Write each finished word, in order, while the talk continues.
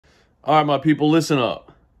All right, my people, listen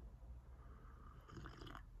up.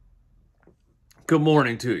 Good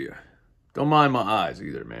morning to you. Don't mind my eyes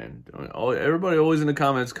either, man. Everybody always in the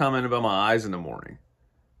comments comment about my eyes in the morning.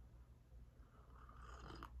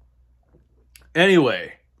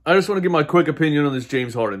 Anyway, I just want to give my quick opinion on this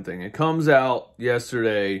James Harden thing. It comes out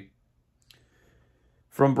yesterday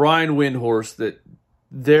from Brian Windhorst that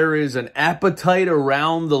there is an appetite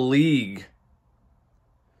around the league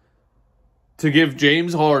to give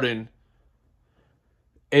James Harden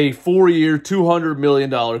a 4-year, $200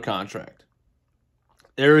 million contract.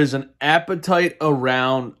 There is an appetite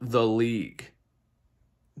around the league.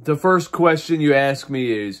 The first question you ask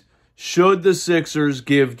me is, should the Sixers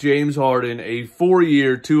give James Harden a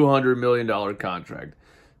 4-year, $200 million contract?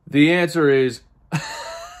 The answer is,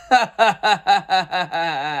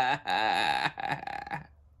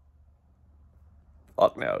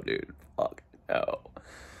 fuck no, dude. Fuck no.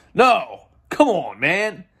 No. Come on,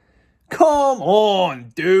 man. Come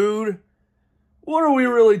on, dude. What are we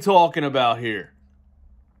really talking about here?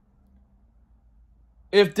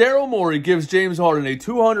 If Daryl Morey gives James Harden a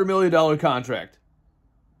 $200 million contract,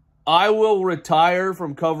 I will retire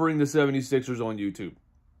from covering the 76ers on YouTube.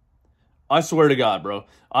 I swear to God, bro.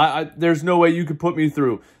 There's no way you can put me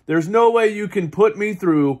through. There's no way you can put me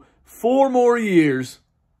through 4 more years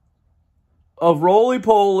of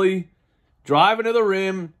roly-poly, driving to the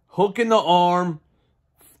rim, hooking the arm,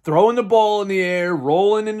 throwing the ball in the air,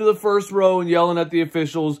 rolling into the first row and yelling at the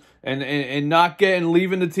officials and not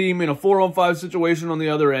leaving the team in a 4-on-5 situation on the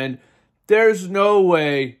other end. There's no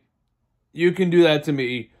way you can do that to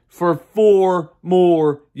me for 4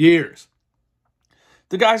 more years.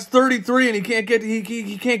 The guy's 33 and he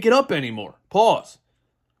can't get up anymore. Pause.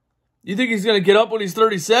 You think he's going to get up when he's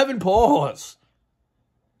 37? Pause.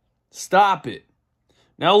 Stop it.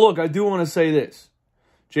 Now look, I do want to say this.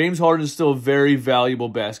 James Harden is still a very valuable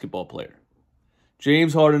basketball player.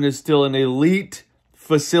 James Harden is still an elite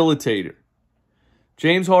facilitator.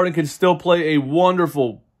 James Harden can still play a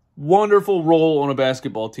wonderful, wonderful role on a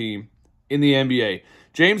basketball team in the NBA.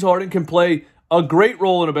 James Harden can play a great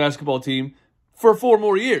role in a basketball team for 4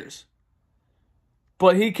 more years.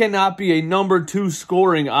 But he cannot be a number 2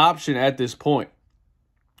 scoring option at this point.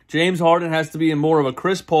 James Harden has to be in more of a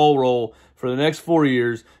Chris Paul role for the next 4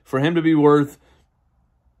 years for him to be worth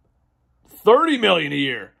 $30 million a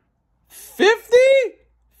year. 50?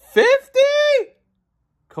 50?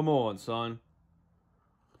 Come on, son.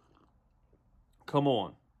 Come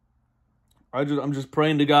on. I'm just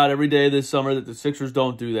praying to God every day this summer that the Sixers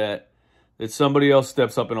don't do that. That somebody else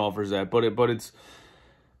steps up and offers that. But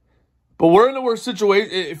we're in the worst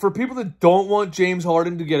situation. For people that don't want James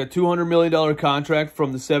Harden to get a $200 million contract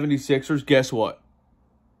from the 76ers, guess what?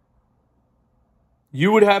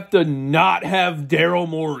 You would have to not have Daryl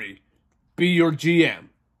Morey be your GM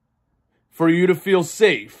for you to feel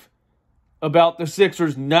safe about the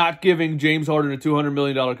Sixers not giving James Harden a $200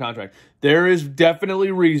 million contract. There is definitely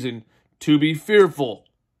reason to be fearful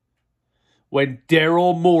when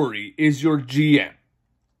Daryl Morey is your GM.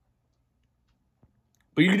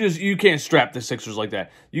 But you can't strap the Sixers like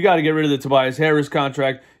that. You got to get rid of the Tobias Harris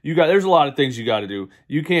contract. There's a lot of things you got to do.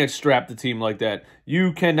 You can't strap the team like that.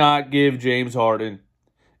 You cannot give James Harden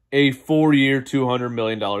a 4-year, $200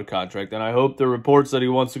 million contract. And I hope the reports that he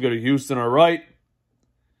wants to go to Houston are right.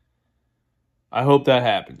 I hope that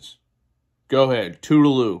happens. Go ahead.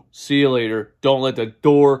 Toodaloo. See you later. Don't let the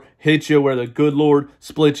door hit you where the good Lord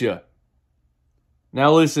split you.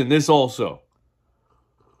 Now listen, this also.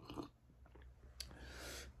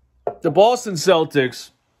 The Boston Celtics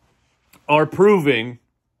are proving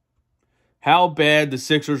how bad the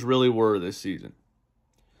Sixers really were this season.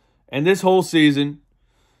 And this whole season,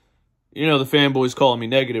 the fanboys calling me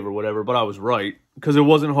negative or whatever, but I was right because it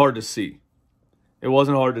wasn't hard to see. It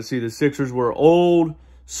wasn't hard to see. The Sixers were old,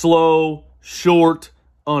 slow, short,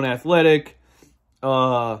 unathletic. They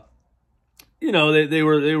were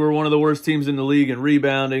one of the worst teams in the league in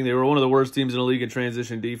rebounding. They were one of the worst teams in the league in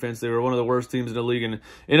transition defense. They were one of the worst teams in the league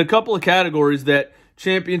in a couple of categories that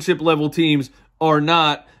championship-level teams are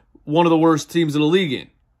not one of the worst teams in the league in.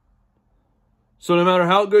 So no matter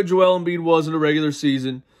how good Joel Embiid was in the regular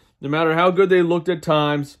season, no matter how good they looked at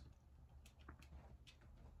times,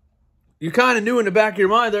 you kind of knew in the back of your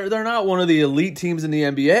mind they're not one of the elite teams in the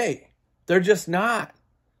NBA. They're just not.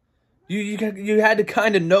 You had to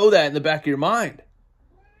kind of know that in the back of your mind.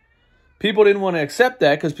 People didn't want to accept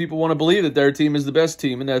that because people want to believe that their team is the best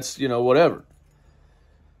team, and that's, whatever.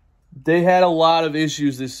 They had a lot of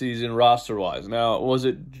issues this season roster-wise. Now, was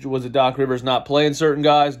it Doc Rivers not playing certain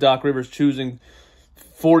guys? Doc Rivers choosing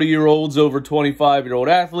 40-year-olds over 25-year-old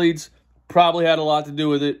athletes? Probably had a lot to do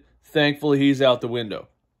with it. Thankfully, he's out the window.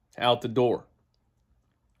 out the door.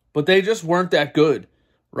 But they just weren't that good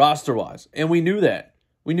roster-wise, and we knew that.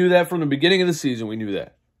 We knew that from the beginning of the season. We knew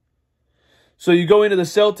that. So you go into the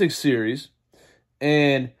Celtics series,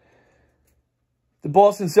 and the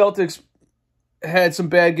Boston Celtics had some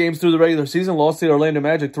bad games through the regular season, lost to the Orlando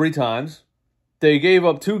Magic 3 times. They gave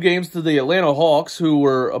up 2 games to the Atlanta Hawks, who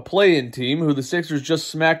were a play-in team, who the Sixers just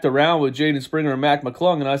smacked around with Jaden Springer and Mac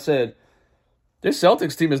McClung, and I said, this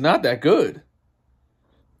Celtics team is not that good.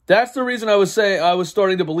 That's the reason I was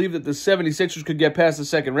starting to believe that the 76ers could get past the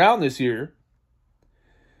second round this year,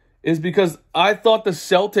 is because I thought the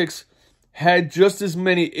Celtics had just as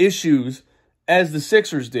many issues as the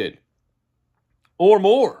Sixers did, or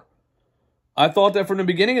more. I thought that from the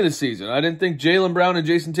beginning of the season. I didn't think Jaylen Brown and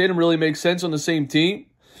Jason Tatum really make sense on the same team.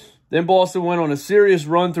 Then Boston went on a serious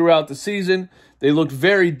run throughout the season. They looked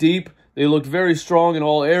very deep. They looked very strong in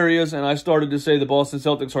all areas, and I started to say the Boston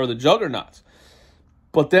Celtics are the juggernauts.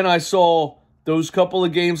 But then I saw those couple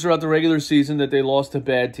of games throughout the regular season that they lost to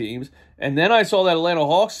bad teams. And then I saw that Atlanta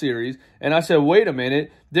Hawks series, and I said, wait a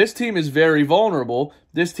minute, this team is very vulnerable.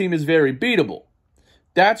 This team is very beatable.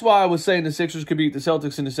 That's why I was saying the Sixers could beat the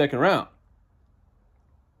Celtics in the second round.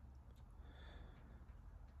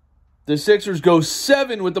 The Sixers go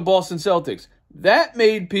 7 with the Boston Celtics. That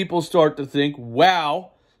made people start to think,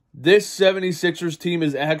 wow, this 76ers team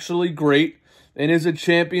is actually great and is a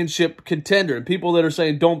championship contender. And people that are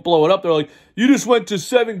saying don't blow it up, they're like, you just went to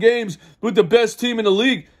 7 games with the best team in the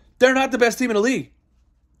league. They're not the best team in the league.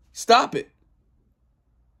 Stop it.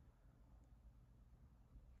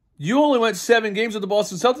 You only went 7 games with the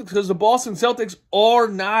Boston Celtics because the Boston Celtics are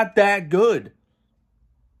not that good.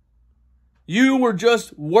 You were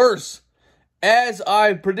just worse. As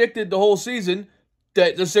I predicted the whole season,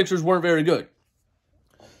 that the Sixers weren't very good.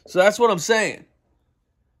 So that's what I'm saying.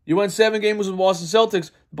 You went 7 games with the Boston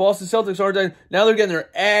Celtics. The Boston Celtics aren't done. Now they're getting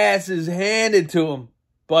their asses handed to them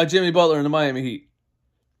by Jimmy Butler and the Miami Heat,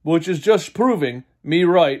 which is just proving me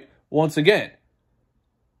right once again.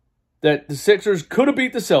 That the Sixers could have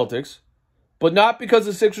beat the Celtics, but not because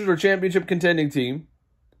the Sixers are a championship contending team.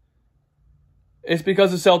 It's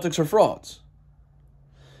because the Celtics are frauds.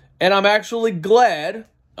 And I'm actually glad,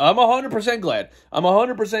 I'm 100%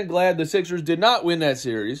 glad, the Sixers did not win that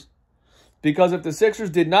series. Because if the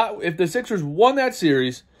Sixers won that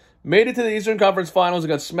series, made it to the Eastern Conference Finals and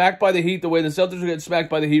got smacked by the Heat the way the Celtics are getting smacked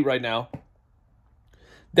by the Heat right now,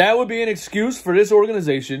 that would be an excuse for this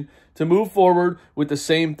organization to move forward with the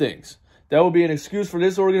same things. That would be an excuse for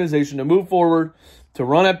this organization to move forward, to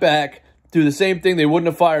run it back, do the same thing. They wouldn't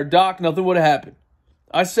have fired Doc. Nothing would have happened.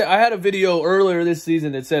 I had a video earlier this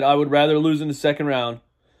season that said I would rather lose in the second round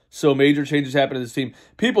so major changes happen to this team.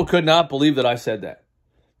 People could not believe that I said that.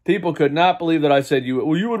 People could not believe that I said, you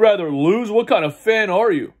would rather lose? What kind of fan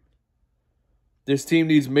are you? This team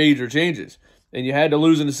needs major changes. And you had to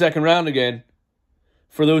lose in the second round again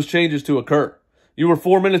for those changes to occur. You were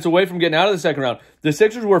 4 minutes away from getting out of the second round. The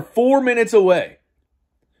Sixers were 4 minutes away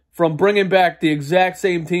from bringing back the exact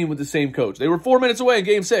same team with the same coach. They were 4 minutes away in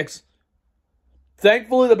Game 6.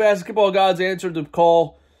 Thankfully, the basketball gods answered the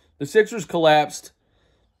call. The Sixers collapsed.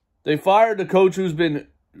 They fired the coach who's been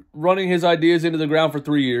running his ideas into the ground for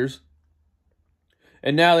 3 years.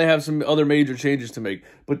 And now they have some other major changes to make.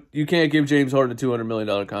 But you can't give James Harden a $200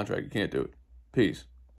 million contract. You can't do it. Peace.